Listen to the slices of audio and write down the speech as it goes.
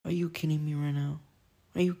kidding me right now?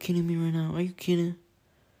 Are you kidding me right now? Are you kidding?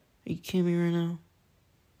 Are you kidding me right now?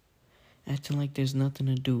 Acting like there's nothing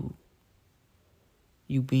to do.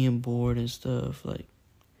 You being bored and stuff. Like,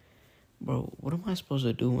 bro, what am I supposed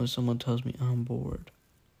to do when someone tells me I'm bored?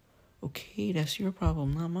 Okay, that's your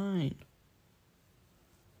problem, not mine.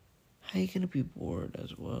 How you gonna be bored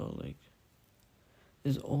as well? Like,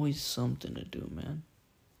 there's always something to do, man.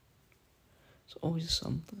 There's always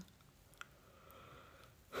something.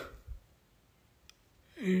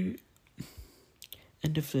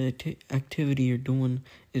 And if the activity you're doing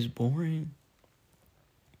is boring,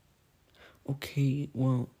 okay,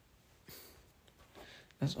 well,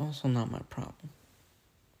 that's also not my problem.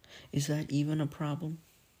 Is that even a problem?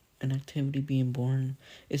 An activity being boring?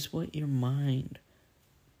 It's what your mind.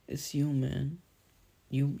 It's you, man.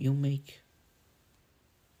 You make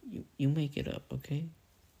it up, okay?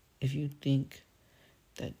 If you think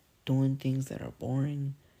that doing things that are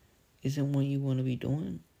boring isn't what you want to be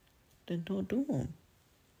doing, then don't do them.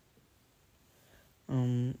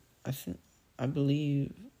 I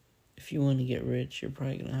believe if you want to get rich, you're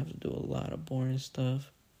probably gonna have to do a lot of boring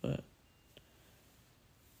stuff, but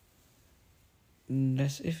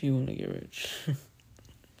that's if you want to get rich.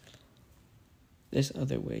 There's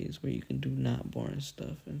other ways where you can do not boring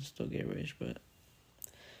stuff and still get rich, but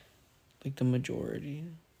like the majority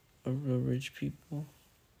of the rich people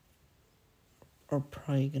are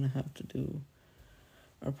probably gonna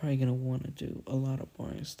want to do a lot of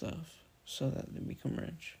boring stuff so that they become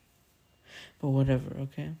rich. But whatever,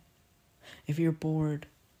 okay? If you're bored,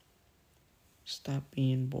 stop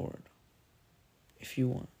being bored. If you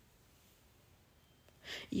want.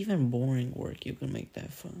 Even boring work, you can make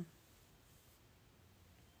that fun.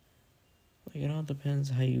 Like, it all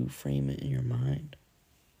depends how you frame it in your mind.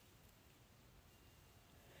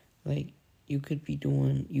 Like, you could be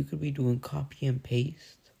doing copy and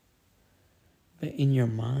paste, but in your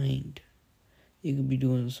mind, you could be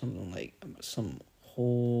doing something like some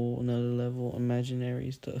whole another level imaginary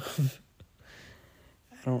stuff.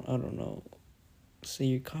 I don't know. Say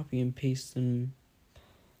you're copy and pasting,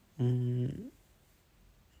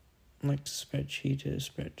 like spreadsheet to a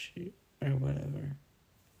spreadsheet or whatever.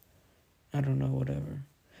 I don't know, whatever.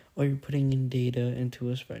 Or you're putting in data into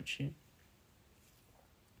a spreadsheet.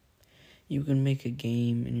 You can make a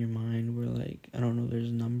game in your mind where, like, I don't know, there's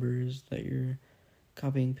numbers that you're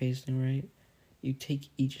copying, pasting, right? You take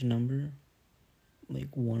each number, like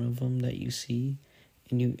one of them that you see,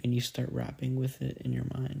 and you start rapping with it in your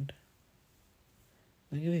mind.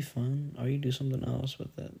 Like, it'd be fun. Or you do something else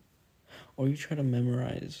with it. Or you try to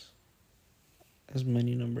memorize as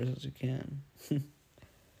many numbers as you can.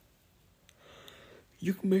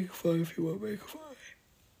 You can make it fun if you want to make it fun.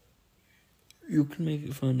 You can make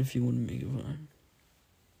it fun if you want to make it fun.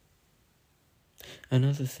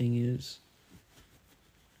 Another thing is,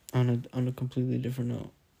 on a completely different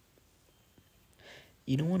note,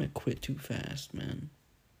 you don't want to quit too fast, man.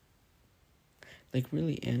 Like,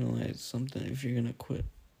 really analyze something if you're gonna quit.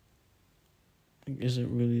 Like, is it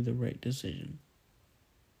really the right decision?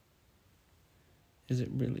 Is it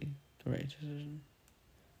really the right decision?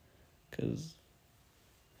 Because,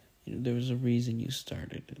 there was a reason you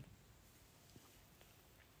started it.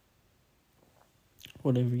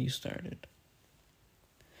 Whatever you started.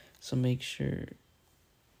 So make sure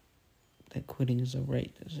that quitting is the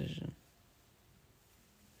right decision.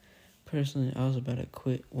 Personally, I was about to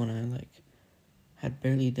quit when I, had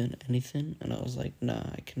barely done anything, and I was like, nah,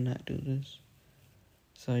 I cannot do this.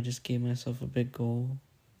 So I just gave myself a big goal,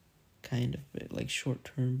 kind of big, like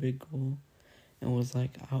short-term big goal, and was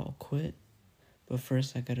like, I'll quit, but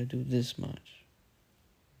first I gotta do this much.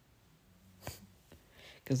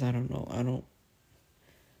 Because I don't know,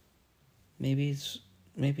 maybe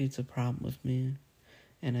it's a problem with me,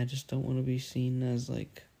 and I just don't want to be seen as,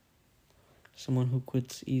 someone who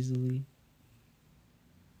quits easily.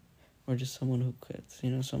 Or just someone who quits,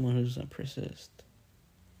 someone who doesn't persist.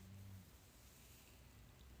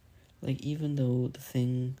 Like, even though the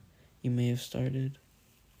thing you may have started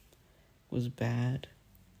was bad,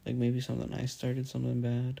 like maybe something I started something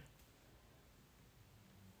bad,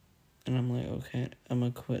 and I'm like, okay, I'm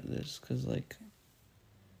gonna quit this, because,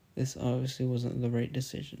 this obviously wasn't the right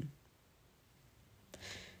decision.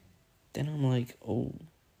 Then I'm like, oh,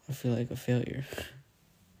 I feel like a failure.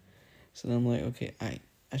 So then I'm like, okay, I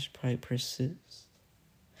should probably persist.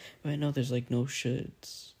 But I know there's, no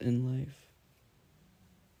shoulds in life.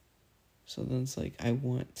 So then it's I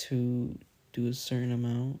want to do a certain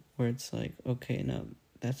amount where it's okay, now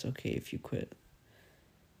that's okay if you quit.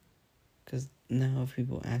 Because now if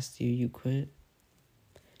people ask you quit,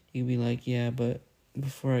 you can be like, yeah, but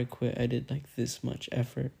before I quit, I did, this much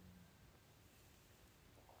effort.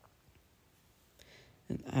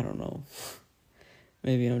 And I don't know.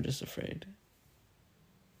 Maybe I'm just afraid.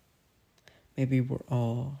 Maybe we're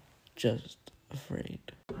all just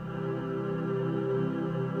afraid.